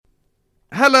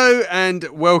Hello and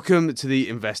welcome to the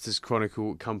Investors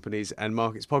Chronicle Companies and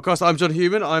Markets podcast. I'm John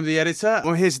Human, I'm the editor.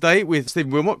 I'm here today with Stephen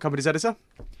Wilmot, Companies Editor.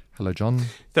 Hello, John.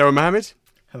 Theron Mohammed.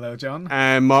 Hello, John.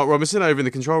 And Mark Robinson over in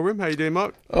the control room. How are you doing,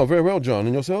 Mark? Oh, very well, John.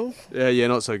 And yourself? Yeah,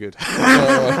 not so good.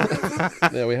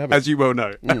 There we have it. As you well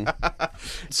know.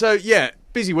 So,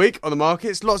 busy week on the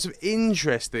markets. Lots of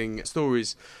interesting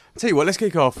stories. I'll tell you what, let's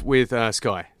kick off with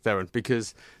Sky, Theron,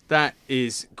 because that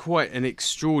is quite an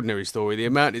extraordinary story. The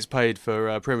amount it's paid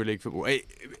for Premier League football.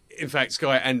 In fact,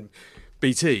 Sky and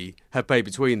BT have paid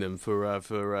between them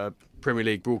for Premier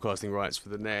League broadcasting rights for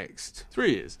the next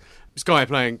 3 years. Sky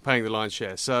paying the lion's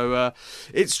share. So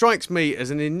it strikes me as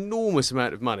an enormous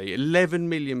amount of money, £11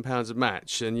 million a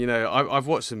match. And, you know, I've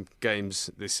watched some games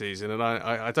this season and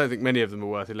I don't think many of them are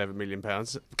worth £11 million.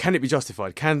 Can it be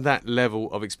justified? Can that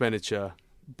level of expenditure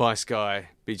by Sky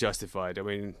be justified? I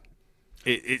mean,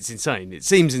 it's insane. It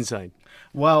seems insane.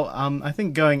 Well, I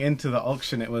think going into the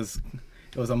auction, it was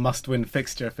a must-win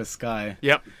fixture for Sky.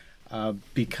 Yep.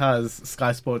 Because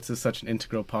Sky Sports is such an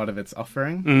integral part of its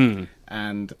offering.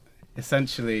 And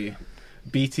essentially,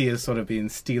 BT has sort of been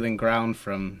stealing ground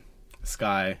from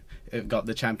Sky. It got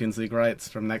the Champions League rights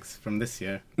from this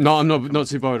year. No, I'm not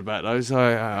too worried about those.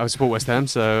 I support West Ham,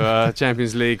 so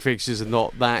Champions League fixtures are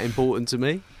not that important to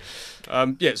me.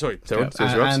 Sorry.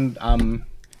 And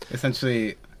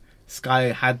essentially,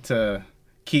 Sky had to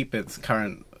keep its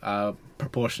current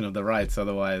proportion of the rights,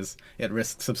 otherwise it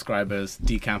risked subscribers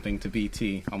decamping to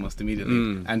BT almost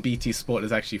immediately. And BT Sport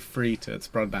is actually free to its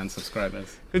broadband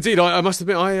subscribers. Indeed, I must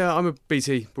admit, I'm a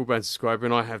BT broadband subscriber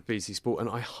and I have BT Sport and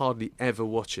I hardly ever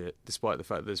watch it, despite the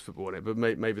fact that there's football on it. But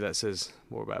maybe that says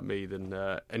more about me than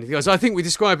anything else. I think we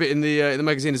describe it in the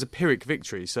magazine as a Pyrrhic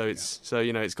victory. So it's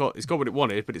it's got what it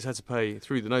wanted, but it's had to pay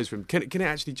through the nose for him. Can it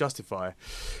actually justify,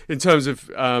 in terms of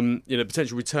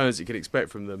potential returns it can expect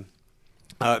from them?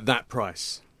 That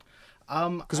price,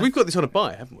 because we've got this on a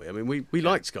buy, haven't we? I mean, we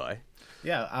like Sky.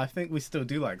 Yeah, I think we still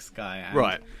do like Sky. And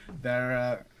right. There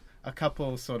are a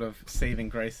couple sort of saving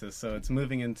graces. So it's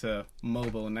moving into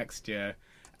mobile next year,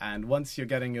 and once you're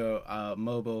getting your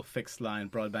mobile, fixed line,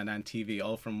 broadband, and TV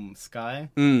all from Sky,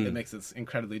 it makes it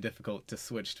incredibly difficult to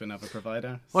switch to another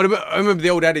provider. Well, I remember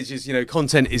the old adage is,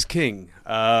 content is king,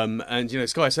 and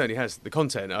Sky certainly has the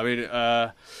content. I mean.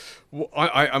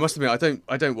 I must admit,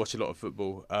 I don't watch a lot of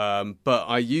football, but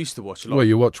I used to watch a lot. Well,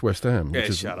 you watch West Ham. Yeah,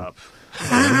 shut up.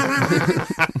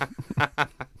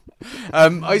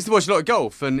 I used to watch a lot of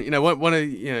golf, and one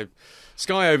of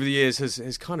Sky over the years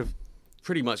has kind of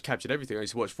pretty much captured everything. I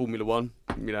used to watch Formula One.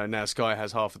 Now Sky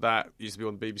has half of that. Used to be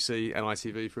on the BBC and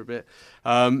ITV for a bit.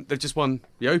 They've just won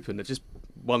the Open. They've just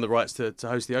won the rights to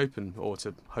host the Open, or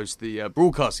to host the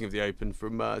broadcasting of the Open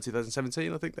from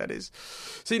 2017, I think that is.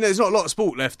 So there's not a lot of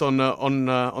sport left on the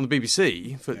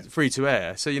BBC for free to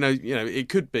air. So it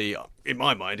could be, in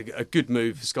my mind, a good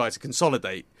move for Sky to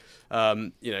consolidate.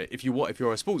 If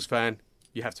you're a sports fan,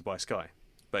 you have to buy Sky.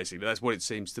 Basically, that's what it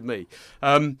seems to me.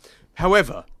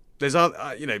 However, there's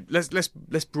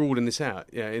let's broaden this out.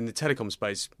 In the telecom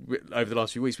space, over the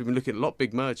last few weeks, we've been looking at a lot of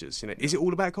big mergers. Is it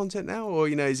all about content now, or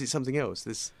is it something else?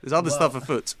 There's other stuff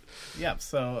afoot. Yeah.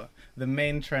 So the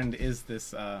main trend is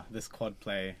this quad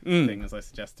play thing, as I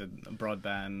suggested: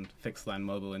 broadband, fixed line,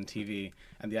 mobile, and TV.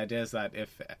 And the idea is that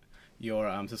if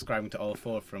you're subscribing to all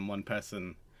four from one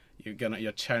person,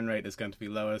 your churn rate is going to be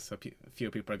lower, so fewer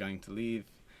people are going to leave.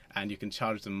 And you can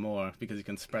charge them more because you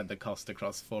can spread the cost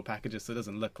across 4 packages, so it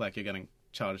doesn't look like you're getting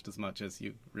charged as much as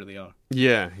you really are.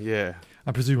 Yeah.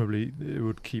 And presumably it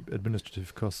would keep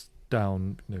administrative costs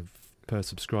down, per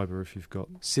subscriber if you've got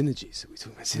synergies. Are we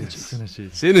talking about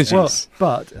synergies? Synergies. Well,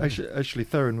 but actually,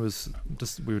 Theron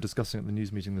we were discussing at the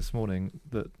news meeting this morning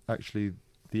that actually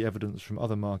the evidence from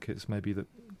other markets may be that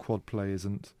quad play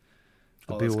isn't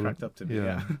all it's cracked up to be.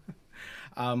 Yeah.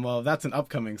 Well, that's an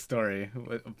upcoming story,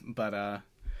 but.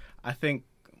 I think,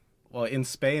 in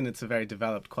Spain, it's a very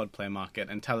developed quad play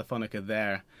market, and Telefonica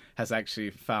there has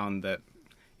actually found that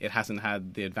it hasn't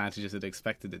had the advantages it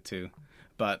expected it to.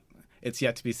 But it's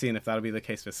yet to be seen if that'll be the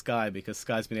case for Sky, because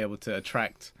Sky's been able to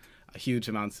attract huge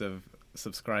amounts of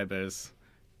subscribers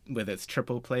with its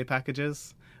triple play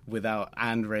packages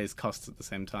and raise costs at the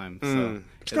same time. So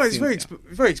it's very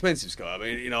expensive, Sky. I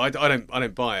mean, I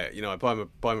don't buy it. I buy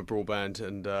my broadband,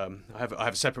 and I have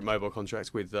a separate mobile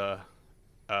contract with.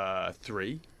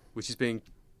 3, which is buying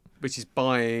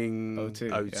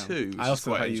O2. I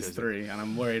also use 3, and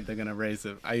I'm worried they're going to raise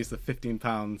it. I use the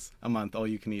 £15 a month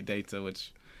all-you-can-eat data,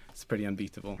 which is pretty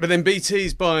unbeatable. But then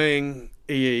BT's buying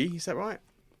EE, is that right?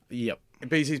 Yep.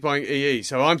 BT's buying EE,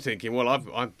 so I'm thinking, well, I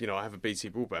have a BT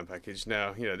broadband package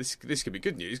now. This could be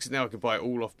good news because now I can buy it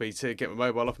all off BT, get my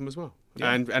mobile off them as well,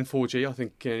 and 4G. I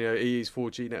think EE's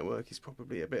 4G network is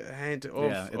probably a bit ahead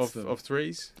of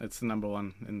threes. It's the number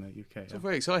one in the UK. So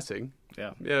very exciting.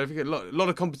 Yeah, if you get a lot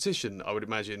of competition, I would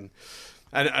imagine,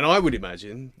 and I would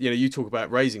imagine, you talk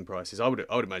about raising prices. I would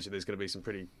imagine there's going to be some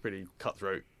pretty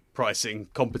cutthroat pricing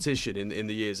competition in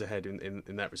the years ahead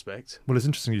in that respect. Well, it's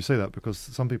interesting you say that because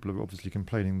some people are obviously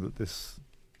complaining that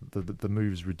the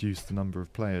moves reduce the number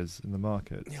of players in the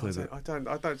market. Yeah, so I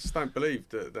just don't believe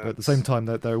that. But at the same time,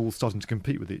 they're all starting to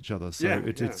compete with each other. So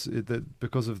it's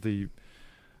because of the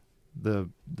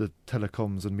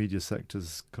telecoms and media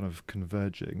sectors kind of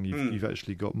converging. You've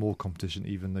actually got more competition,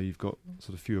 even though you've got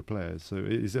sort of fewer players. So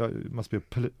it must be a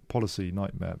policy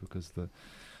nightmare because the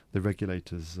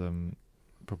regulators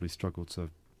probably struggle to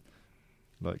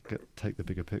take the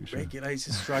bigger picture.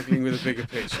 Regulators struggling with a bigger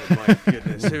picture. My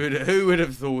goodness, who would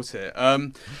have thought it?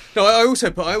 No, I also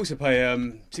pay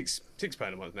 £6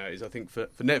 a month nowadays. I think for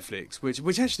Netflix,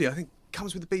 which actually I think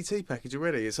comes with the BT package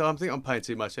already. So I think I'm paying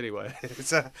too much anyway.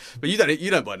 But you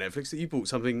don't buy Netflix. You bought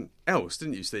something else,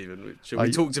 didn't you, Stephen? Which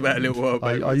we talked about a little while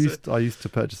back. I used to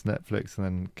purchase Netflix and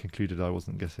then concluded I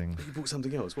wasn't getting. You bought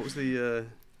something else. What was the?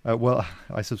 Well,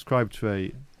 I subscribed to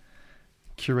a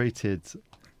curated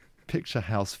picture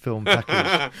house film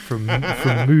package from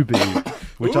Mubi,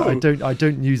 which I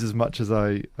don't use as much as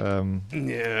I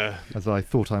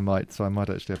thought I might. So I might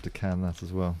actually have to can that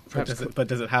as well. But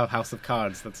does it have House of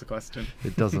Cards? That's the question.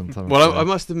 It doesn't. Well, I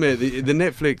must admit the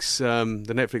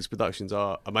Netflix productions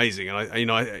are amazing, and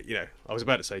I was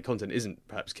about to say content isn't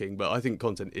perhaps king, but I think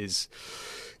content is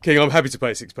king. I'm happy to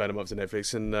pay £6 a month to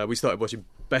Netflix, and we started watching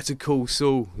Better Call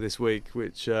Saul this week,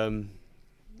 which.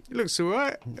 It looks all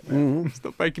right. It's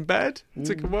not Breaking Bad. It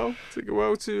took a while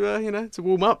to to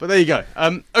warm up, but there you go.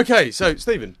 Okay, so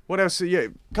Stephen, what else?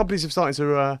 Companies have started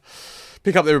to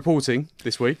pick up their reporting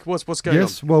this week. What's going on?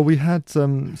 Yes, well, we had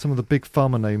some of the big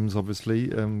pharma names, obviously,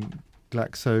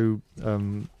 Glaxo,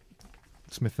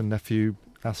 Smith and Nephew,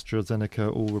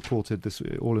 AstraZeneca, all reported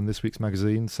all in this week's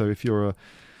magazine. So if you're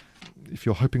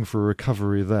hoping for a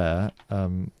recovery there,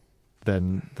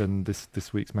 then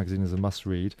this week's magazine is a must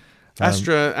read.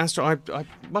 Astra. I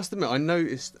must admit, I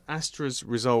noticed Astra's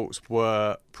results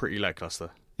were pretty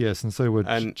lackluster. Yes, and so were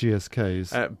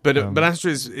GSK's. But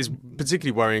Astra is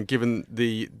particularly worrying given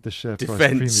the share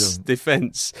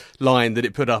defence line that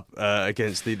it put up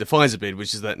against the Pfizer bid,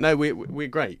 which is that no, we're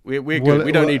great, we're good,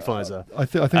 we don't need Pfizer. I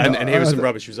think and here are some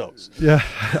rubbish results. Yeah,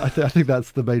 I think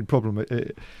that's the main problem.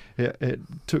 It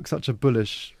took such a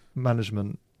bullish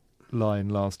management line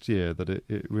last year that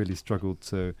it really struggled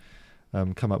to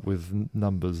come up with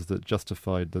numbers that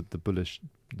justified the bullish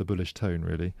tone,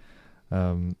 really.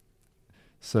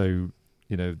 So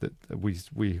that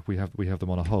we have them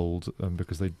on a hold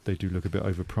because they do look a bit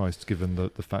overpriced, given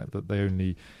the fact that they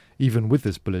only, even with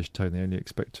this bullish tone, they only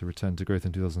expect to return to growth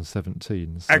in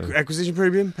 2017. So. Acquisition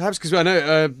premium, perhaps, because I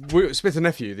know Smith and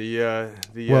Nephew,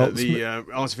 the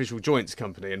artificial joints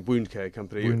company and wound care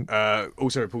company,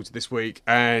 also reported this week,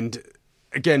 and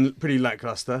again pretty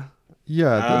lackluster.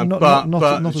 Yeah,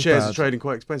 but shares are trading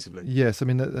quite expensively. Yes, I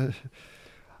mean,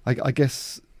 I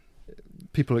guess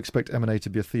people expect M&A to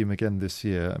be a theme again this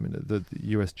year. I mean, the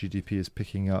US GDP is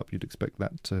picking up. You'd expect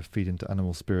that to feed into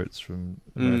animal spirits from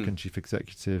American chief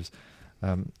executives.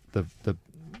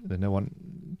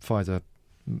 Pfizer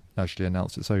actually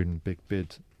announced its own big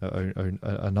bid,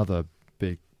 another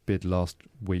big bid last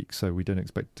week, so we don't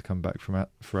expect it to come back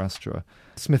for Astra.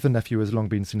 Smith & Nephew has long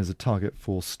been seen as a target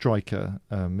for Stryker,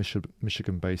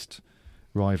 Michigan-based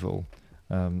rival,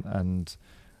 and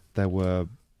there were,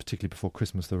 particularly before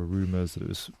Christmas, there were rumours that it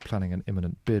was planning an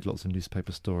imminent bid, lots of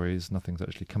newspaper stories. Nothing's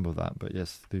actually come of that, but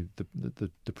yes, the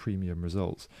premium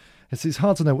results. It's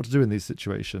hard to know what to do in these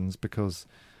situations because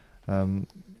one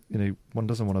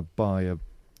doesn't want to buy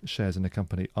shares in a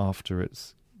company after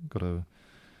it's got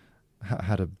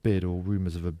had a bid or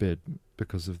rumours of a bid,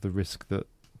 because of the risk that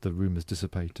the rumours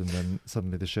dissipate and then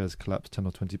suddenly the shares collapse 10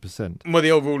 or 20%. Well, the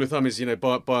old rule of thumb is,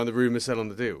 buy on the rumour, sell on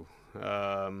the deal.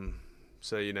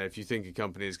 So, if you think a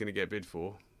company is going to get bid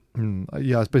for...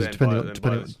 yeah, I suppose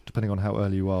depending on how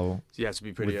early you are. You have to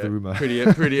be pretty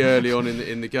early on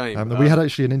in the game. We had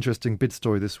actually an interesting bid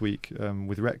story this week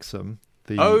with Wrexham.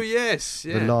 The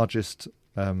largest,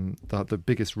 the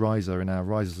biggest riser in our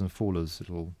risers and fallers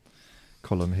little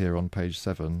column here on page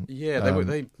 7. Yeah,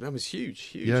 that was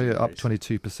huge. Yeah, up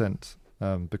 22%.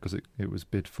 Because it was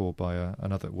bid for by a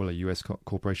US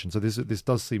corporation. So this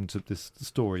does seem to this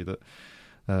story that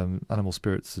animal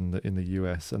spirits in the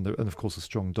US and of course a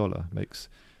strong dollar makes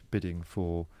bidding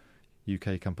for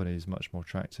UK companies much more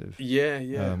attractive.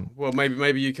 Yeah. Well,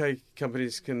 maybe UK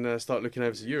companies can start looking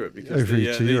over to Europe, because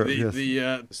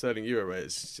the sterling euro rate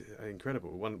is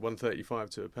incredible. 1.35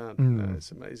 to a pound.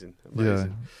 It's amazing. Yeah.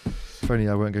 If only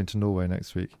I weren't going to Norway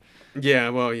next week. Yeah,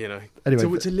 well, you know.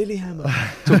 Anyway, to Lillehammer.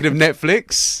 Talking of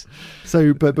Netflix.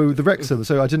 So, but with the Wrexham,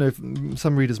 so I don't know if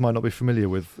some readers might not be familiar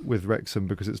with Wrexham,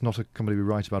 because it's not a company we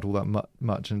write about all that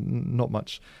much, and not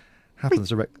much happens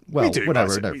to we do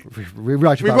whatever. Write no, it. we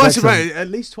write about about Wrexham it at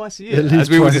least twice a year,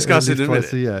 as we will discuss in a minute.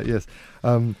 Twice a year, yes.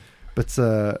 But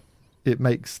it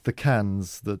makes the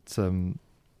cans that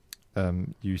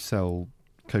you sell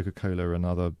Coca-Cola and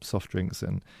other soft drinks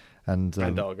in, and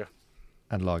lager.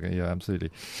 And lager, yeah, absolutely.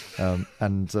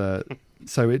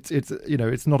 So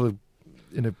it's not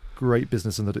in a great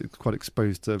business, in that it's quite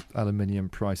exposed to aluminium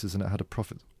prices, and it had a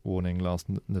profit warning last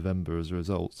November as a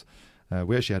result.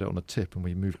 We actually had it on a tip, and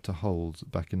we moved to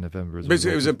hold back in November as well.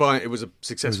 It was a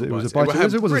successful buy. It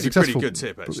was a pretty good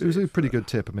tip, actually. It was a pretty good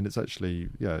tip. I mean, it's actually,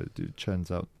 it churns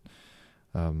out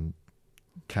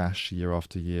cash year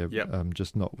after year,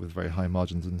 just not with very high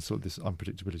margins, and sort of this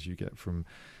unpredictability you get from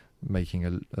making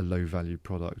a low value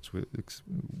product with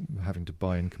having to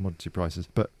buy in commodities.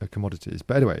 But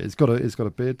anyway, it's got a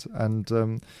bid,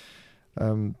 and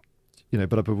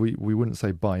but we wouldn't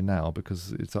say buy now,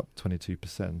 because it's up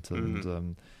 22%,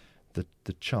 and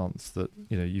the chance that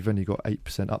you've only got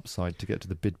 8% upside to get to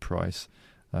the bid price,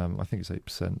 I think it's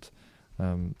 8%,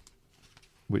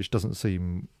 which doesn't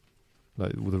seem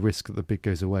like, well, the risk that the bid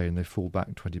goes away and they fall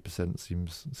back 20%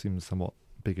 seems somewhat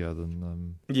bigger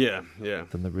than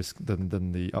than the risk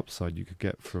than the upside you could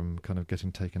get from kind of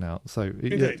getting taken out. So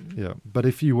but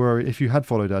if you had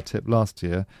followed our tip last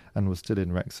year and was still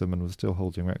in Wrexham and was still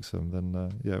holding Wrexham,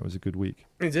 then it was a good week.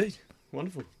 Indeed,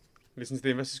 wonderful. Listen to the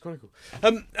Investors Chronicle.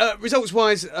 Results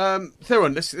wise,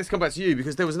 Theron, let's come back to you,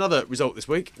 because there was another result this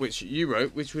week which you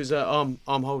wrote, which was Arm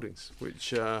Holdings,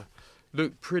 which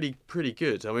looked pretty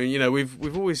good. I mean,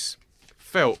 we've always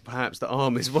felt perhaps that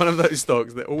Arm is one of those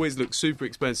stocks that always looks super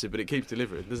expensive, but it keeps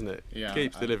delivering, doesn't it? Yeah, it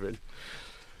keeps delivering.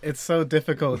 It's so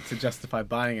difficult to justify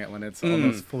buying it when it's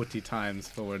almost 40 times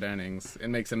forward earnings. It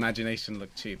makes imagination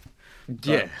look cheap.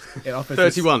 Yeah, it offers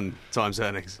 31 times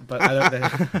earnings. But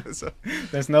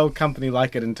there's no company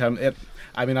like it in terms.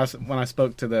 When I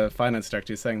spoke to the finance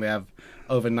director, he's saying they have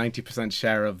over 90%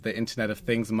 share of the Internet of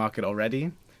Things market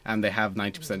already, and they have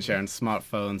 90% share in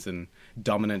smartphones and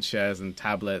dominant shares in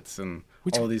tablets and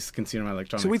all these consumer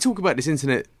electronics. So we talk about this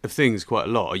Internet of Things quite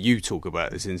a lot, or you talk about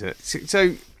this Internet.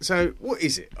 So what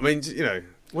is it? I mean,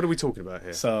 what are we talking about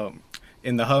here? So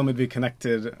in the home, it'd be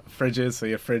connected fridges, so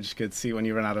your fridge could see when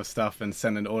you run out of stuff and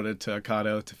send an order to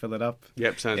Ocado to fill it up.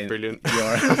 Yep, sounds brilliant.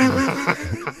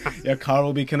 Your car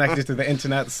will be connected to the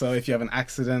internet, so if you have an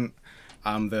accident,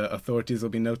 the authorities will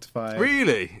be notified.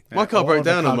 Really? My car broke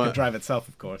down on could drive itself,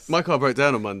 of course. My car broke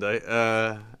down on Monday,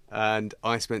 and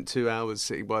I spent 2 hours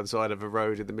sitting by the side of a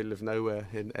road in the middle of nowhere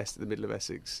in the middle of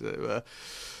Essex. So,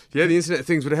 the Internet of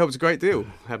Things would have helped a great deal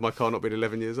had my car not been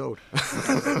 11 years old.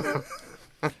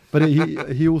 But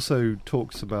he also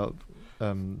talks about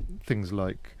things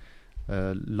like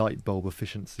light bulb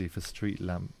efficiency for street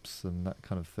lamps and that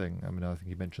kind of thing. I mean, I think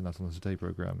he mentioned that on the Today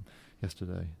programme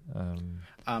yesterday.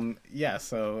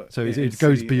 So it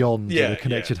goes beyond the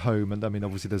connected home, and I mean,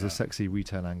 obviously there's a sexy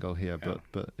retail angle here, but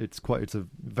it's a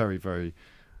very, very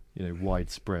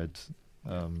widespread.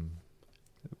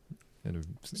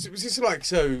 It's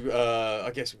like,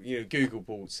 I guess Google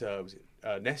bought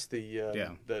Nest,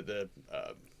 the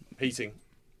heating,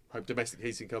 domestic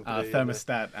heating company,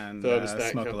 thermostat and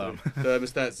smoke alarm.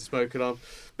 Thermostat's the smoke alarm.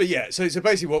 But so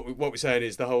basically what we're saying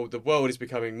is the world is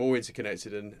becoming more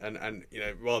interconnected, and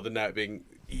rather than that being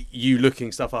you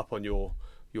looking stuff up on your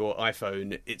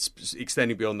iPhone, it's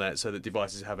extending beyond that, so that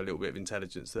devices have a little bit of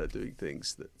intelligence that are doing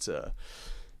things that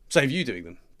save you doing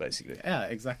them, basically. Yeah,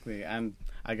 exactly. And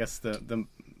I guess the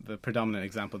predominant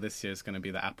example this year is going to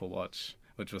be the Apple Watch,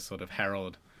 which will sort of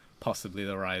herald possibly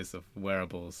the rise of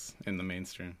wearables in the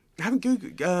mainstream. Haven't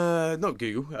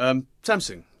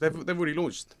Samsung? They've already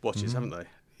launched watches, haven't they?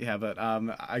 Yeah, but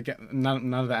I get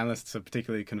none of the analysts are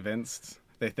particularly convinced.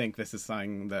 They think this is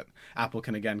something that Apple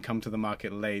can again come to the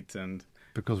market late, and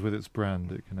because with its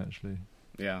brand, it can actually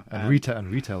and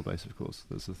retail base, of course.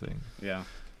 That's the thing. Yeah.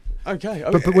 Okay.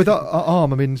 But with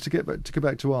Arm, I mean, to get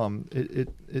back to Arm,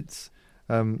 it's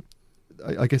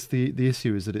I guess the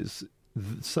issue is that it's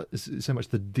so much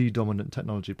the dominant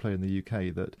technology play in the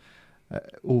UK that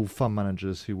all fund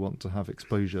managers who want to have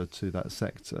exposure to that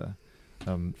sector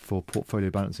for portfolio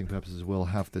balancing purposes will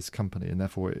have this company, and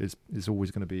therefore it is always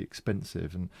going to be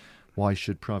expensive. And why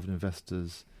should private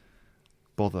investors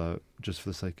bother just for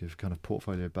the sake of kind of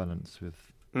portfolio balance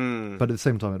with. Mm. But at the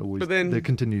same time, it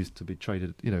continues to be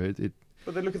traded.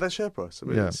 But then look at that share price. I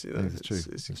mean, yeah, it's true.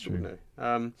 It's true.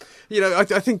 I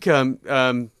think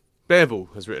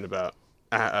Bearville has written about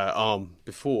ARM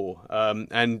before,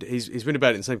 and he's written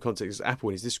about it in the same context as Apple,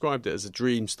 and he's described it as a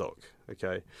dream stock.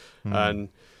 Okay, and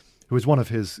it was one of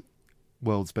his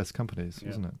world's best companies,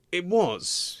 wasn't it? It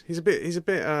was. He's a bit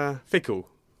fickle.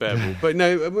 Bearable. But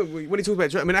no, when he talks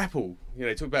about, Apple,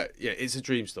 talk about, it's a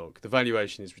dream stock. The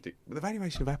valuation is ridiculous. The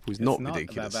valuation of Apple is not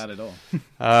ridiculous. It's not that bad at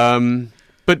all.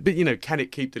 But can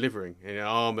it keep delivering?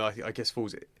 ARM, I guess,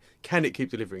 falls. Can it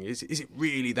keep delivering? Is it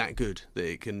really that good that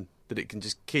it can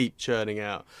just keep churning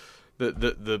out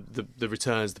the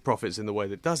returns, the profits in the way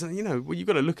that it does? And you've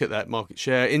got to look at that market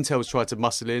share. Intel's tried to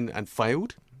muscle in and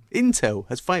failed. Intel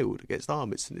has failed against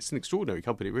ARM. It's an extraordinary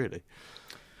company, really.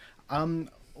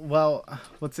 Well,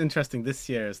 what's interesting this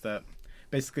year is that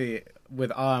basically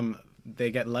with ARM,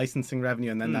 they get licensing revenue,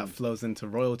 and then that flows into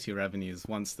royalty revenues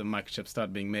once the microchips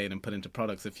start being made and put into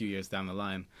products a few years down the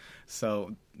line.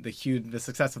 So the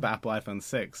success of the Apple iPhone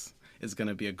 6 is going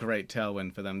to be a great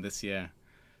tailwind for them this year.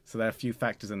 So there are a few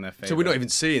factors in their favor. So we're not even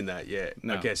seeing that yet,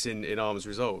 no. I guess, in ARM's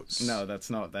results. No, that's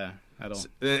not there at all.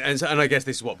 And I guess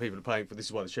this is what people are paying for. This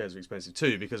is why the shares are expensive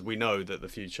too, because we know that the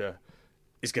future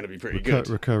is going to be pretty good.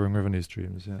 Recurring revenue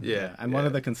streams, yeah. And one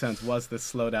of the concerns was the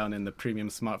slowdown in the premium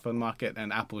smartphone market,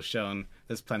 and Apple's shown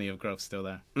there's plenty of growth still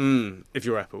there. If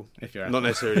you're Apple. Not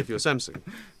necessarily if you're Samsung.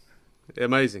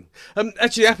 Amazing.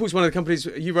 Actually, Apple's one of the companies,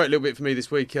 you wrote a little bit for me this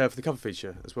week for the cover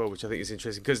feature as well, which I think is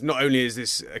interesting, because not only is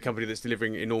this a company that's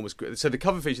delivering enormous growth, so the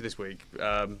cover feature this week,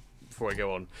 before I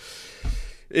go on,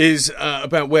 is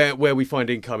about where we find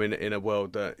income in a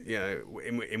world that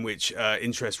in which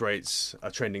interest rates are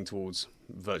trending towards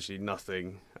virtually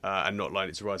nothing and not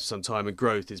likely to rise for some time, and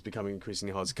growth is becoming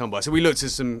increasingly hard to come by. So we looked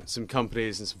at some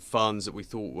companies and some funds that we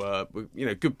thought were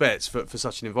good bets for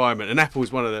such an environment, and Apple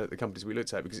is one of the companies we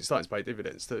looked at because it's starting to pay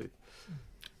dividends too.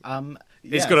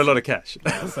 It's got a lot of cash.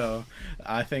 So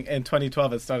I think in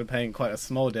 2012 it started paying quite a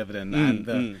small dividend,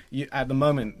 and at the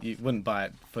moment you wouldn't buy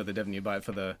it for the dividend, you buy it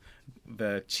for the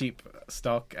cheap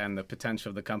stock and the potential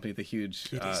of the company, the huge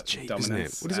cheap,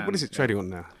 dominance. Isn't it? What is it trading on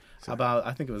now? About,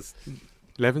 I think it was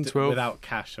 11, 12? Without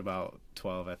cash, about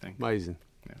 12, I think. Amazing.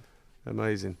 Yeah.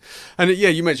 Amazing. And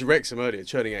you mentioned Wrexham earlier,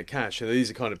 churning out cash. And these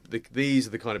are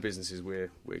the kind of businesses we're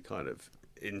kind of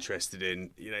interested in.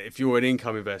 If you're an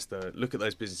income investor, look at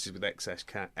those businesses with excess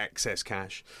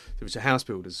cash. Which House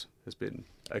Builders has been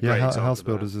a great example. House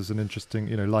Builders is an interesting,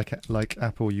 like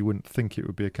Apple, you wouldn't think it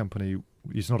would be a company.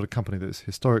 It's not a company that's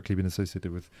historically been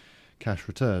associated with cash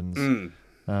returns,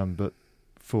 but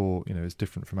for it's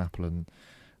different from Apple and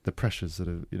the pressures that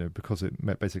are because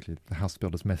basically the House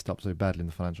Builders messed up so badly in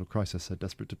the financial crisis, they're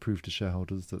desperate to prove to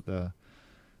shareholders that they're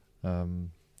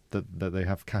that they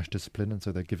have cash discipline, and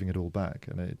so they're giving it all back.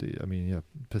 And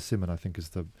Persimmon, I think, was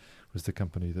the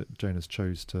company that Jonas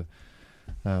chose to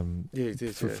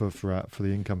for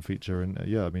the income feature, and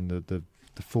the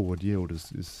forward yield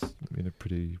is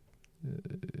pretty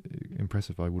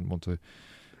impressive. I wouldn't want to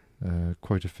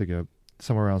quote a figure.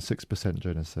 Somewhere around 6%,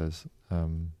 Jonas says.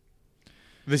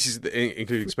 This is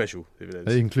including special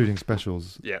dividends. Including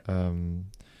specials. Yeah.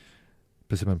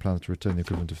 Persimmon plans to return the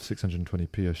equivalent of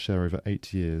 620p a share over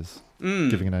 8 years,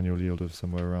 giving an annual yield of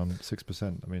somewhere around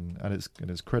 6%.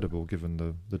 And it's credible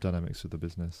given the dynamics of the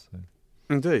business. So.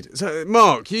 Indeed. So,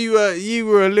 Mark, you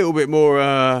were a little bit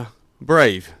more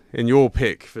brave in your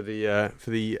pick for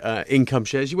the income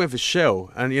shares. You went for Shell,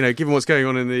 and given what's going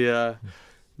on in the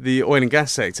oil and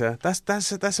gas sector,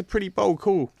 that's a pretty bold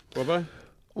call, Robbo.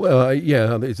 Well,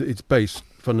 it's based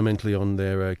fundamentally on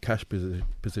their cash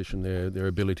position, their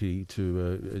ability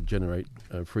to generate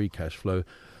free cash flow.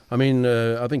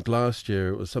 I think last year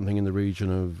it was something in the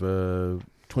region of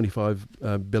 25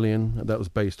 billion. That was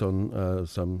based on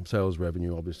some sales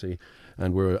revenue, obviously,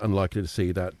 and we're unlikely to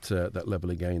see that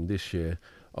level again this year.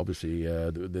 Obviously,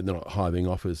 they're not hiving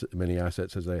off as many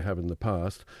assets as they have in the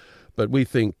past. But we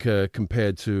think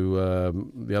compared to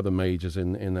the other majors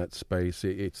in that space,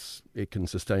 it can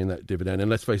sustain that dividend.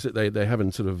 And let's face it, they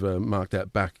haven't sort of marked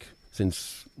that back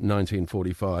since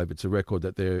 1945. It's a record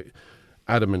that they're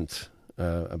adamant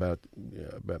about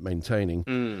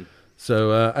maintaining.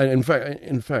 So, in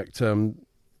fact,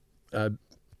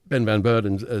 Ben van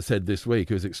Beurden said this week,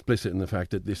 he was explicit in the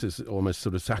fact that this is almost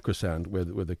sort of sacrosanct where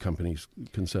the company's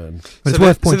concerned.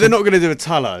 So they're not going to do a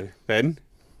Tullow then?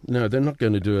 No, they're not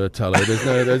going to do a Tullow.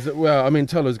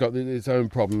 Tullow's got its own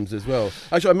problems as well.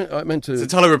 Actually, I meant to... So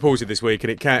Tullow reported this week,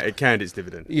 and it canned its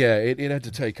dividend. Yeah, it had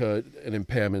to take an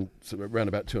impairment sort of around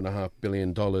about $2.5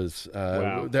 billion.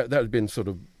 Wow. That had been sort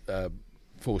of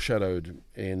foreshadowed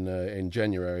in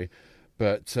January.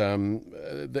 But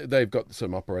they've got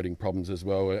some operating problems as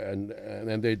well, and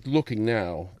they're looking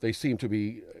now. They seem to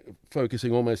be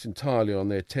focusing almost entirely on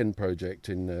their 10 project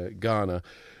in Ghana,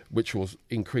 which will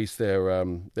increase their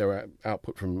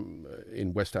output from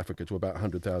in West Africa to about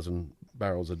 100,000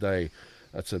 barrels a day.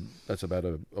 That's about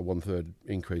a 1/3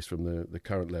 increase from the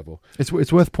current level. It's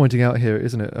worth pointing out here,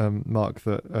 isn't it, Mark,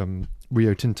 that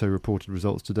Rio Tinto reported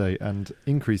results today and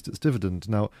increased its dividend.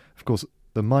 Now, of course,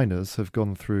 the miners have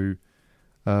gone through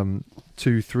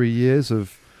 2-3 years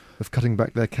of cutting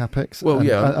back their capex. Well,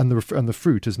 and the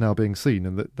fruit is now being seen,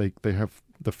 and that they have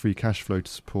the free cash flow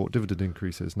to support dividend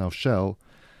increases. Now, Shell,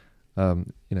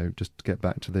 just to get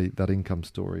back to that income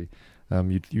story,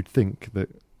 you'd think that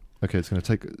okay, it's going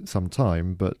to take some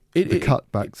time, but the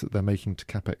cutbacks that they're making to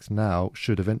capex now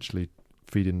should eventually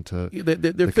feed into.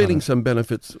 They're feeling some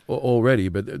benefits already,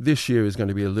 but this year is going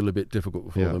to be a little bit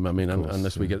difficult for them. I mean,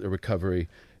 unless we get the recovery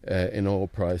in oil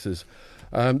prices.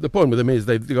 The point with them is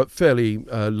they've got fairly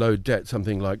low debt,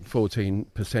 something like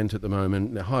 14% at the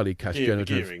moment. They're highly cash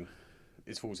generative. Gearing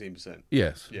is 14%.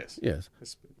 Yes.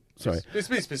 Sorry. Let's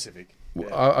be specific.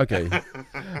 Okay.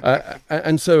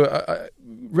 And so,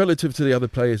 relative to the other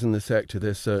players in the sector,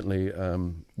 they're certainly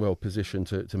well positioned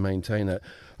to maintain that.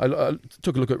 I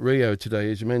took a look at Rio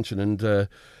today, as you mentioned,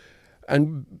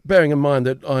 and bearing in mind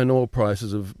that iron ore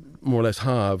prices have more or less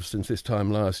halved since this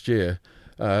time last year.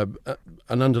 An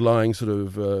underlying sort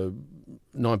of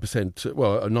 9%,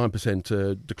 a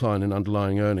 9% decline in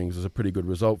underlying earnings is a pretty good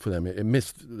result for them. It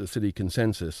missed the city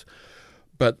consensus,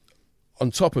 but on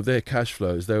top of their cash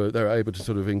flows, they were able to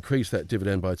sort of increase that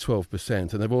dividend by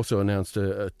 12%, and they've also announced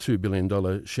a $2 billion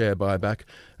share buyback,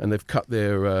 and they've cut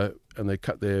their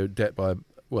debt by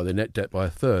their net debt by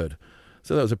 1/3.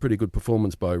 So that was a pretty good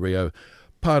performance by Rio.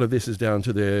 Part of this is down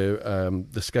to their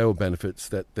the scale benefits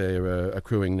that they're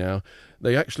accruing now.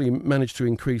 They actually managed to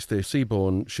increase their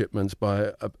seaborne shipments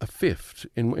by a fifth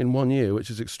in 1 year, which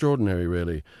is extraordinary,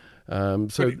 really.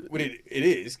 It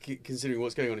is, considering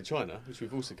what's going on in China, which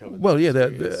we've also covered. Well, yeah,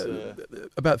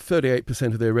 about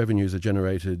 38% of their revenues are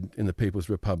generated in the People's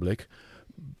Republic,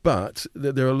 but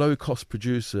they're a low-cost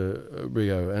producer,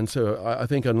 Rio, and so I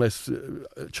think unless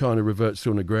China reverts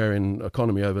to an agrarian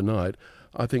economy overnight,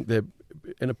 I think they're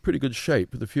in a pretty good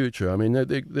shape for the future. I mean, they're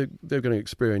going to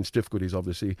experience difficulties,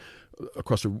 obviously,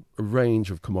 across a range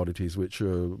of commodities, which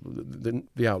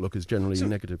the outlook is generally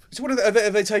negative. So what are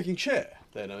they taking share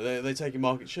then? Are they taking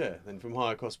market share then from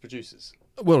higher cost producers?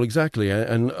 Well, exactly,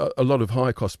 and a lot of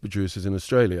high cost producers in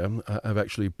Australia have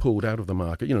actually pulled out of the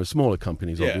market. Smaller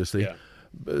companies, obviously.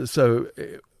 Yeah. So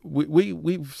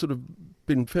we've sort of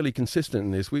been fairly consistent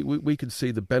in this. We could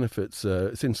see the benefits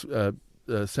since.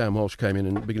 Sam Walsh came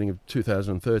in the beginning of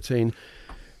 2013.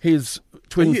 His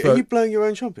twin. Are you blowing your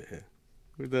own trumpet here?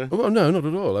 Well, no, not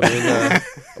at all. I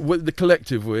mean, with the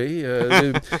collective we.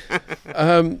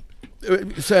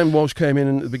 Sam Walsh came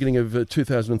in at the beginning of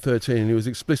 2013, and he was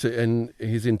explicit in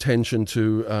his intention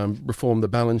to reform the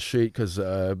balance sheet because,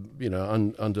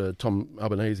 under Tom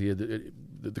Albanese,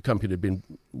 the company had been,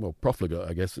 profligate,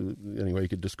 I guess, any way you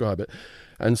could describe it.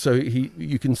 And so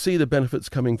you can see the benefits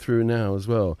coming through now as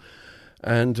well.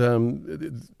 And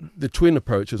the twin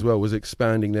approach as well was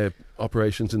expanding their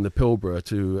operations in the Pilbara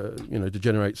to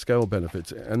generate scale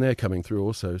benefits, and they're coming through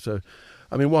also. So,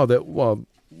 I mean, while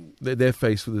they're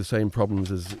faced with the same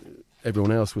problems as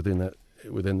everyone else within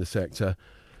the sector,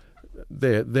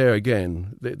 they're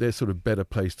sort of better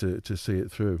placed to see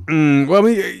it through. Well, I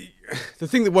mean, the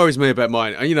thing that worries me about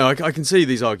mine, I can see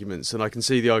these arguments, and I can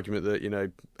see the argument that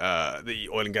the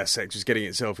oil and gas sector is getting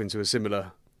itself into a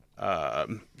similar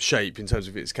shape in terms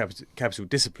of its capital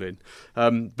discipline,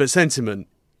 but sentiment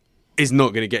is not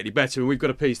going to get any better. And we've got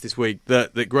a piece this week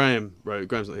that Graham wrote.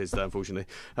 Graham's not here today, unfortunately,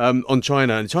 on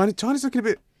China, and China's looking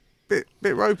a bit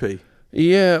ropey.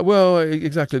 Yeah, well,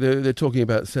 exactly. They're talking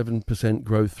about 7%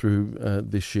 growth through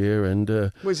this year, and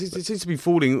it seems to be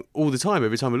falling all the time.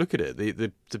 Every time I look at it,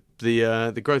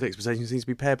 the growth expectation seems to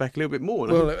be pared back a little bit more.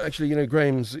 Well, actually,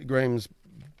 Graham's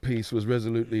piece was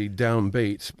resolutely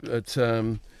downbeat,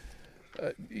 but.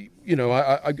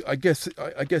 I guess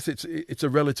it's a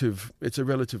relative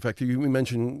factor. We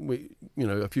mentioned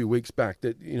a few weeks back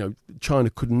that China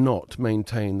could not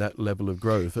maintain that level of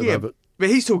growth. Yeah, but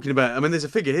he's talking about. I mean, there's a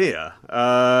figure here,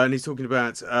 and he's talking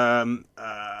about a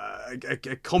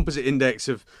composite index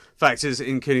of factors,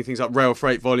 including things like rail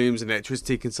freight volumes and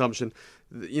electricity consumption.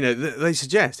 They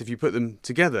suggest if you put them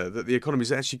together that the economy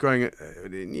is actually growing at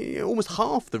almost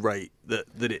half the rate that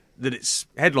its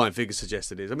headline figures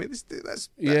suggest it is. I mean, that's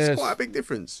quite a big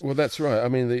difference. Well, that's right. I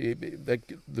mean,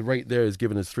 the rate there is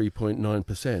given as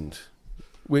 3.9%.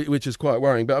 which is quite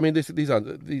worrying. But I mean, these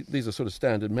are sort of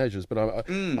standard measures. But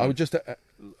I would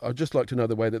just like to know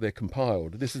the way that they're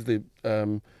compiled. This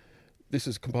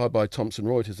is compiled by Thomson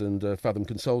Reuters and Fathom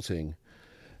Consulting.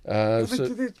 They're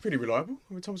pretty reliable.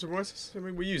 I mean, Thomson Reuters. I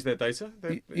mean, we use their data.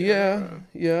 Yeah.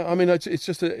 I mean, it's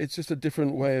just a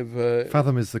different way of.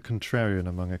 Fathom is the contrarian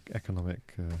among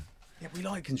economic. Yeah, we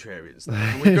like contrarians.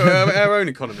 We've got our own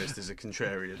economist is a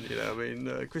contrarian. I mean,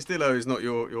 Cristillo is not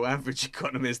your average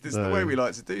economist. It's the way we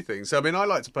like to do things. So, I mean, I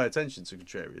like to pay attention to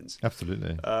contrarians.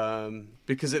 Absolutely.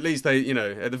 Because at least they,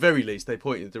 at the very least, they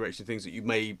point in the direction of things that you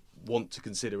may want to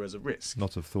consider as a risk.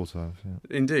 Not have thought of.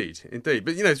 Yeah. Indeed.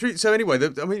 But so anyway,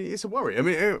 I mean, it's a worry. I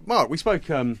mean, Mark, we spoke.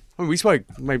 We spoke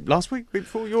maybe last week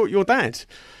before your dad.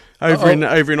 Over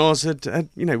in Oz had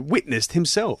witnessed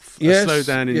himself a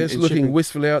slowdown in looking shipping.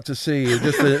 wistfully out to sea.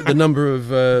 Just the number of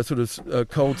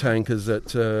coal tankers that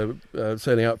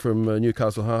sailing out from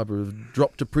Newcastle Harbour have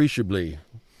dropped appreciably,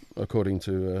 according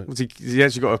to. He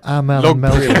actually got a log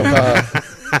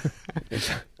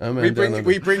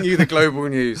we bring you the global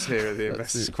news here at the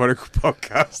Investors Chronicle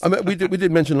podcast. I mean, we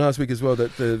did mention last week as well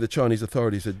that the Chinese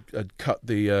authorities had cut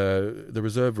the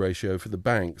reserve ratio for the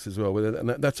banks as well, and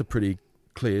that's a pretty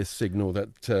clear signal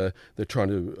that they're trying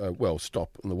to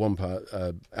stop on the one part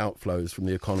outflows from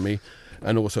the economy,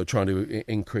 and also trying to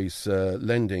increase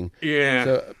lending. Yeah.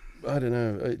 So, I don't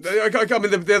know. I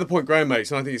mean, the other point Graham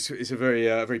makes, and I think it's a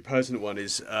very pertinent one,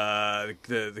 is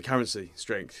the currency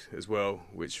strength as well,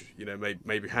 which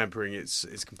may be hampering its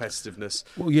competitiveness.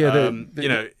 Well, yeah,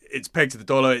 it's pegged to the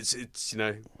dollar. It's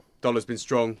dollar's been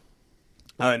strong,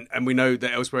 and we know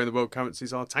that elsewhere in the world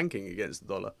currencies are tanking against the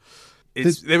dollar.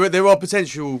 There are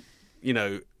potential,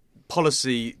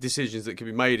 policy decisions that can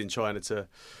be made in China to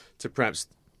perhaps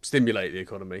stimulate the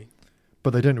economy.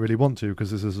 But they don't really want to,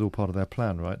 because this is all part of their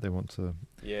plan, right? They want to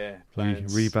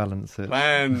rebalance it.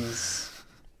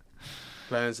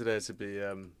 Plans are there to be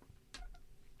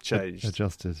changed.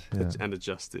 Adjusted, yeah. And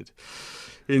adjusted.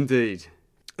 Indeed.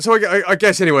 So I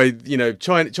guess, anyway,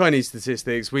 Chinese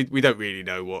statistics, we don't really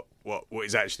know what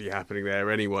is actually happening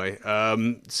there anyway.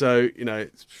 So,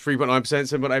 3.9%,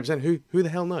 7.8%, who the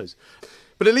hell knows?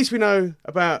 But at least we know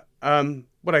about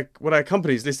what our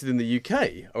companies listed in the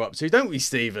UK are up to, don't we,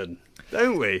 Stephen?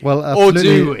 Don't we? Well, or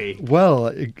do we? Well,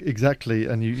 exactly.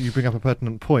 And you bring up a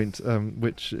pertinent point,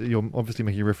 which you're obviously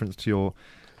making reference to your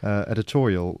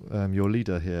editorial, your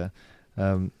leader here.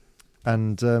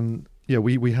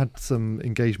 We had some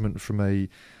engagement from a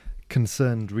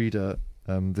concerned reader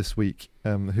this week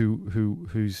who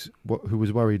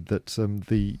was worried that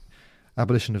the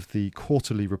abolition of the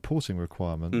quarterly reporting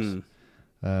requirement,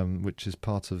 which is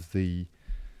part of the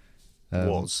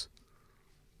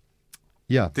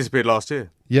disappeared last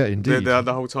year. Yeah, indeed.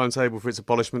 The whole timetable for its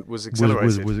abolishment was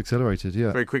accelerated. Was accelerated,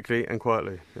 yeah. Very quickly and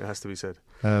quietly, it has to be said.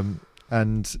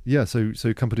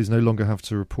 So companies no longer have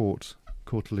to report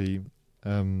quarterly,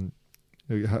 no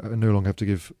longer have to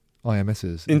give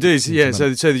IMSs. Indeed, yeah.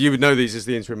 So you would know these as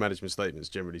the interim management statements,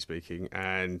 generally speaking,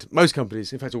 and most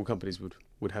companies, in fact, all companies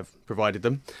would have provided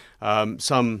them.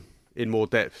 Some in more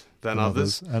depth than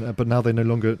others. But now they no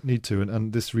longer need to.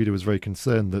 And this reader was very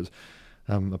concerned that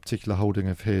a particular holding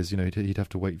of his, he'd have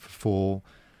to wait for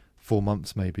four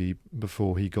months maybe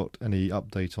before he got any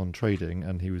update on trading,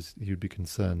 and he would be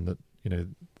concerned that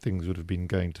things would have been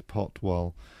going to pot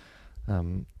while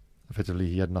effectively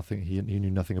he had nothing. He knew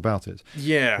nothing about it.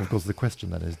 Yeah. And of course, the question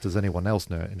then is, does anyone else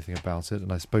know anything about it?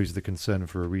 And I suppose the concern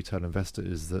for a retail investor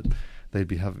is that they'd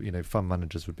be fund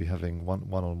managers would be having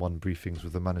one-on-one briefings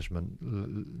with the management,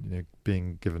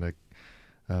 being given a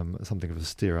something of a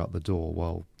steer out the door,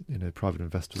 while private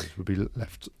investors would be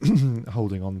left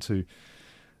holding on to.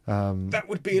 That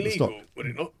would be illegal, would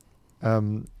it not?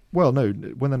 Well, no.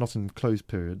 When they're not in closed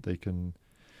period, they can.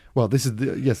 Well, this is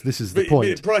the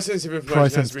point. Price-sensitive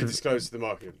information has to be disclosed to the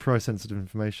market. Price-sensitive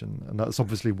information, and that's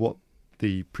obviously what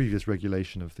the previous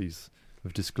regulation of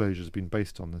disclosure has been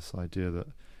based on. This idea that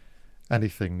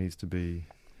anything needs to be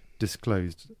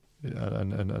disclosed,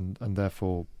 and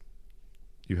therefore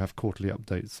you have quarterly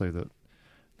updates so that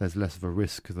there's less of a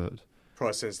risk that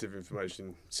price-sensitive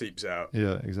information seeps out.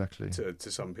 Yeah, exactly.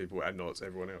 To some people and not to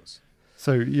everyone else.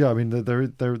 So yeah, I mean there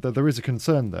is a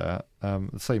concern there.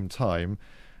 At the same time,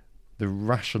 the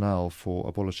rationale for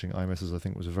abolishing IMSs, I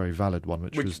think, was a very valid one,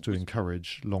 which was to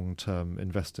encourage long-term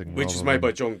investing. Which was made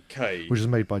by John Kay. Which was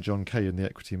made by John Kay in the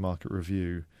Equity Market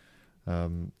Review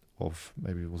of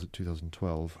maybe, was it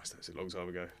 2012? That was a long time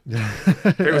ago.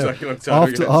 It was like a long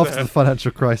time ago. After the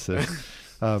financial crisis,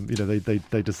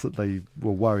 they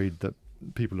were worried that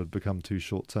people had become too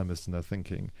short-termist in their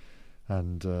thinking,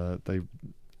 and they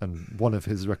one of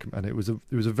his and it was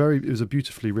a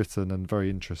beautifully written and very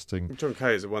interesting. John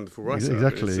Kay is a wonderful writer.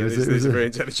 Exactly, he's a very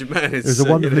intelligent man. It was a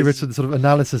wonderfully written sort of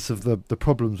analysis of the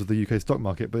problems with the UK stock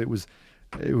market, but it was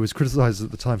criticised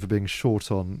at the time for being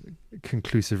short on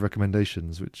conclusive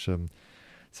recommendations, which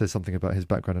says something about his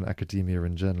background in academia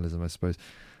and journalism, I suppose.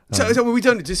 So we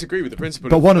don't disagree with the principle.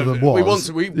 But one of them was.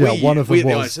 We at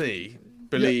the IC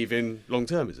believe in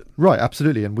long-termism. Right,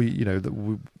 absolutely. And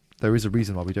there is a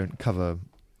reason why we don't cover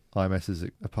IMSs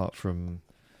apart from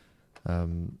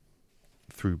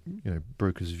through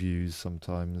brokers' views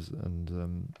sometimes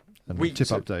and tip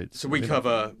updates. So we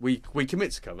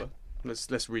commit to cover.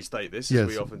 Let's restate this, as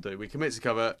we often do. We commit to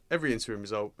cover every interim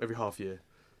result, every half year,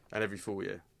 and every full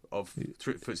year of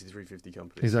FTSE 350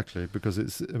 companies. Exactly, because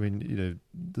the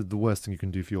worst thing you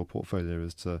can do for your portfolio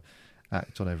is to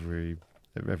act on every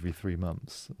 3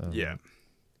 months.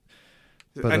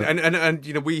 But,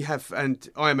 and we have, and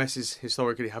IMSs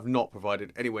historically have not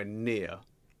provided anywhere near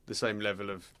the same level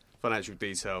of financial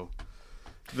detail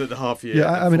that the half year.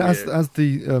 Yeah, I mean, as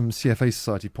the CFA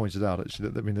Society pointed out, actually,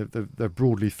 there are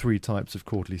broadly 3 types of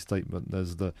quarterly statement.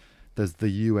 There's the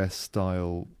US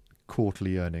style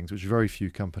quarterly earnings, which very few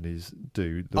companies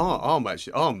do. Arm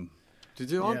to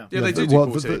do Arm? Yeah, they do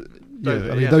quarterly.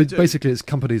 Basically, it's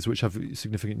companies which have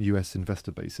significant US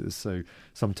investor bases. So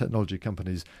some technology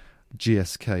companies,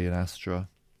 GSK and Astra.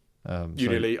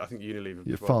 Unilever, I think Unilever.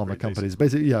 Pharma companies.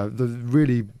 Basically, the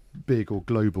really big or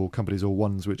global companies or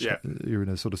ones which you're in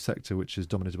a sort of sector which is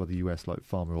dominated by the US, like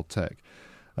pharma or tech.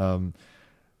 And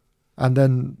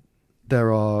then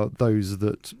there are those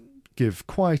that give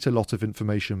quite a lot of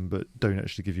information but don't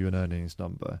actually give you an earnings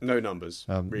number. No numbers,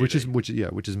 really. which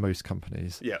is most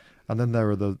companies. Yeah. And then there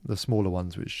are the smaller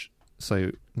ones which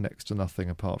say next to nothing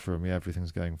apart from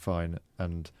everything's going fine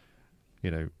and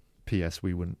P.S.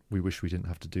 We wish we didn't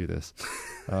have to do this.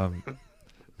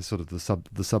 Sort of the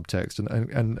subtext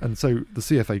and so the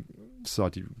CFA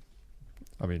Society,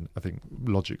 I mean, I think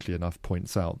logically enough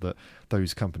points out that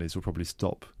those companies will probably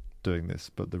stop doing this,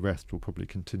 but the rest will probably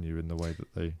continue in the way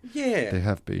that they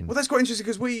have been. Well, that's quite interesting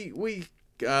because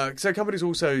so companies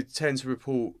also tend to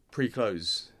report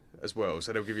pre-close as well,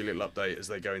 so they'll give you a little update as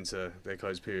they go into their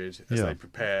close period as they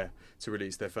prepare to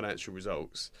release their financial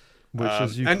results. Which,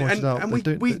 as you pointed out,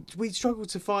 we struggled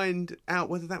to find out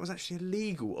whether that was actually a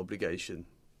legal obligation.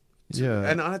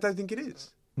 And I don't think it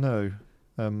is. No,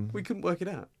 we couldn't work it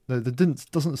out. No, there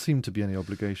doesn't seem to be any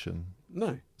obligation.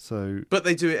 No. So, but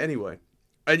they do it anyway,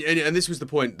 and this was the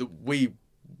point that we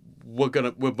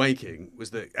were making,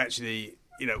 was that actually,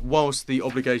 whilst the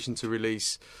obligation to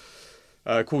release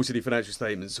quarterly financial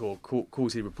statements or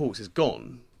quarterly reports is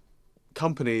gone,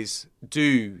 companies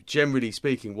do, generally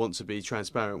speaking, want to be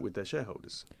transparent with their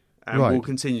shareholders and will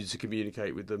continue to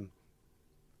communicate with them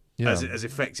as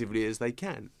effectively as they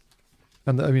can.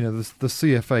 And the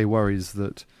CFA worries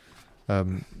that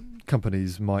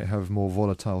companies might have more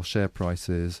volatile share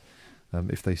prices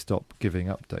if they stop giving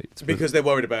updates. Because they're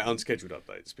worried about unscheduled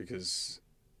updates.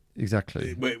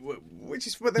 Exactly. Which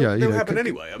is what they'll happen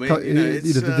anyway. I mean,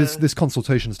 this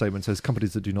consultation statement says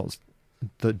companies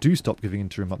that do stop giving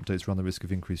interim updates run the risk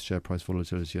of increased share price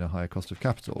volatility and a higher cost of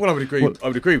capital. Well, I would agree with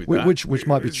that. Which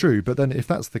might be true, but then if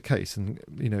that's the case, and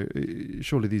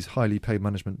surely these highly paid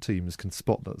management teams can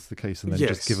spot that's the case and then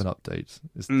just give an update.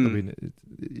 I mean,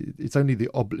 it's only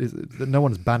no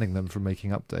one's banning them from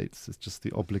making updates. It's just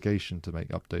the obligation to make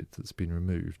updates that's been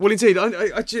removed. Well, indeed,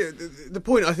 the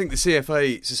point I think the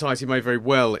CFA Society made very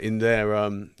well in their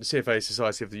the CFA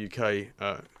Society of the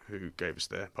UK. Who gave us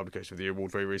their Publication of the Year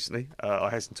award very recently, I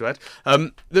hasten to add.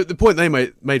 The point they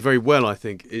made very well, I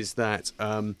think, is that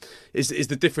is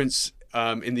the difference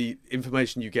in the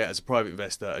information you get as a private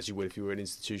investor as you would if you were an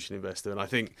institutional investor. And I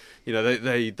think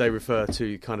they refer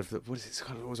to kind of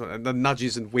the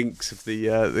nudges and winks of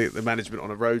the management on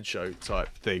a roadshow type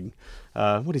thing.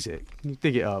 What is it? Can you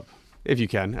dig it up if you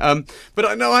can? But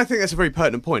I think that's a very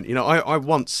pertinent point. I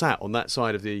once sat on that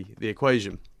side of the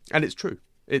equation, and it's true.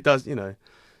 It does,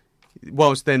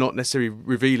 whilst they're not necessarily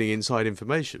revealing inside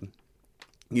information,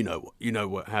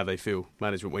 how they feel,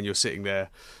 management, when you're sitting there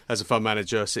as a fund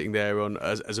manager, sitting there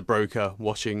as a broker,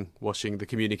 watching the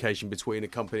communication between a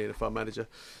company and a fund manager.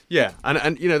 Yeah,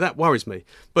 and that worries me.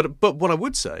 But what I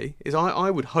would say is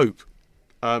I would hope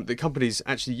that companies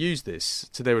actually use this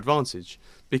to their advantage,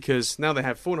 because now they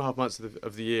have 4.5 months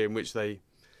of the year in which they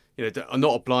are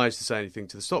not obliged to say anything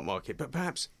to the stock market. But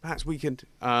perhaps we can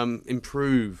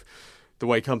improve the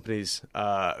way companies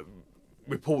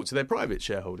report to their private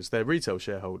shareholders, their retail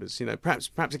shareholders.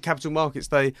 Perhaps a capital markets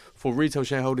day for retail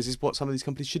shareholders is what some of these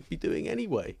companies should be doing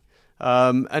anyway.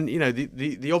 And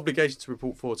the obligation to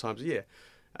report 4 times a year.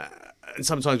 and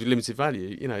sometimes with limited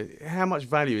value, you know, how much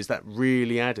value is that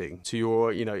really adding to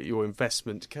your, you know, your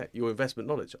investment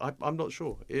knowledge? I'm not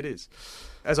sure it is.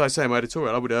 As I say in my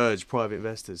editorial, I would urge private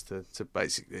investors to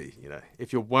basically, you know,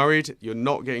 if you're worried you're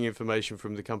not getting information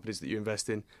from the companies that you invest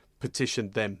in,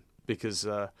 petition them, because,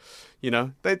 you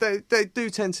know, they do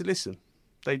tend to listen.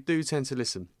 They do tend to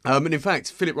listen. And in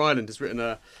fact, Philip Ryland has written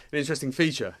an interesting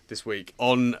feature this week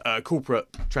on corporate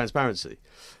transparency,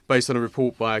 based on a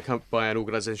report by an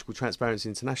organisation called Transparency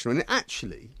International. And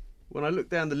actually, when I look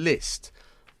down the list,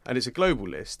 and it's a global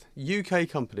list, UK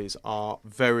companies are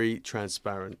very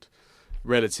transparent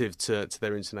relative to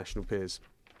their international peers.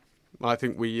 I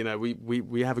think we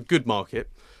have a good market,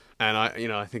 and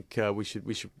I think we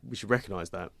should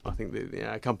recognise that. I think that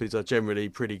our companies are generally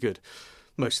pretty good,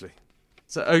 mostly.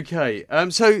 So, okay.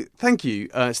 So, thank you,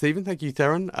 Stephen. Thank you,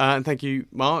 Theron. And thank you,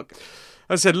 Mark.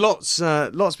 As I said, lots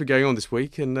been going on this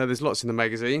week, and there's lots in the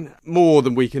magazine. More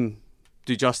than we can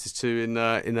do justice to in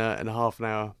a half an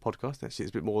hour podcast. Actually,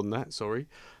 it's a bit more than that. Sorry.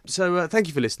 So, thank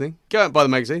you for listening. Go out and buy the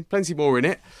magazine. Plenty more in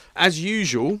it. As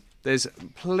usual, there's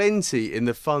plenty in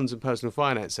the funds and personal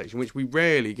finance section, which we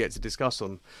rarely get to discuss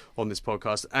on this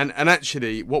podcast. And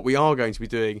actually, what we are going to be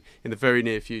doing in the very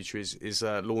near future is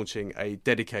launching a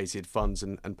dedicated funds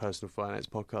and personal finance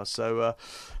podcast. So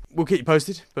we'll keep you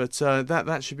posted, but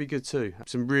that should be good too.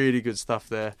 Some really good stuff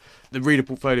there. The reader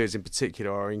portfolios in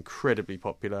particular are incredibly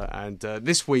popular. And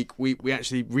this week, we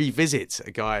actually revisit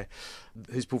a guy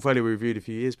whose portfolio we reviewed a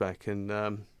few years back,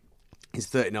 and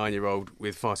he's a 39-year-old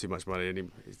with far too much money in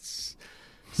him. It's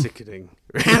sickening.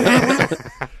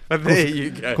 But there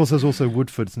you go. Of course, there's also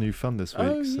Woodford's new fund this week.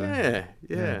 Oh, so,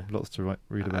 yeah. Lots to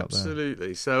read about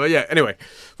Absolutely. So, anyway,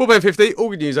 £4.50, all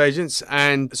good news agents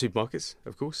and supermarkets,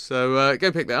 of course. So go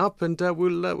pick that up, and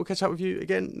we'll catch up with you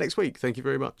again next week. Thank you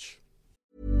very much.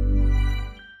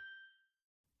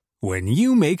 When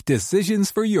you make decisions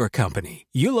for your company,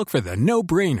 you look for the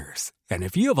no-brainers. And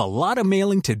if you have a lot of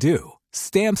mailing to do,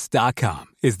 Stamps.com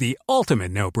is the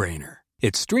ultimate no-brainer.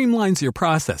 It streamlines your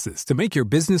processes to make your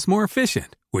business more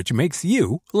efficient, which makes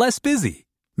you less busy.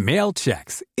 Mail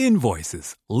checks,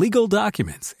 invoices, legal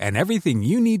documents, and everything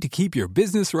you need to keep your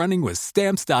business running with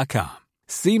Stamps.com.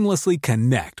 Seamlessly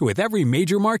connect with every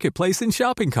major marketplace and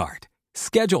shopping cart.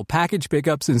 Schedule package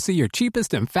pickups and see your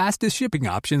cheapest and fastest shipping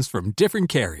options from different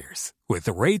carriers, with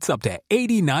rates up to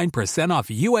 89% off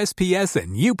USPS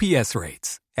and UPS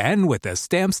rates. And with the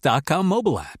Stamps.com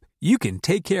mobile app, you can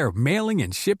take care of mailing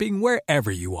and shipping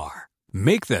wherever you are.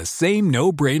 Make the same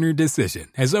no-brainer decision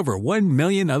as over 1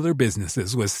 million other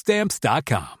businesses with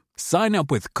Stamps.com. Sign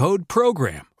up with code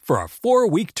PROGRAM for a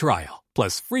 4-week trial,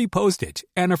 plus free postage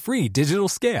and a free digital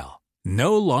scale.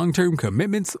 No long-term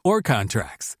commitments or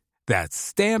contracts. That's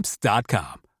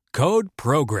Stamps.com. Code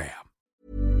PROGRAM.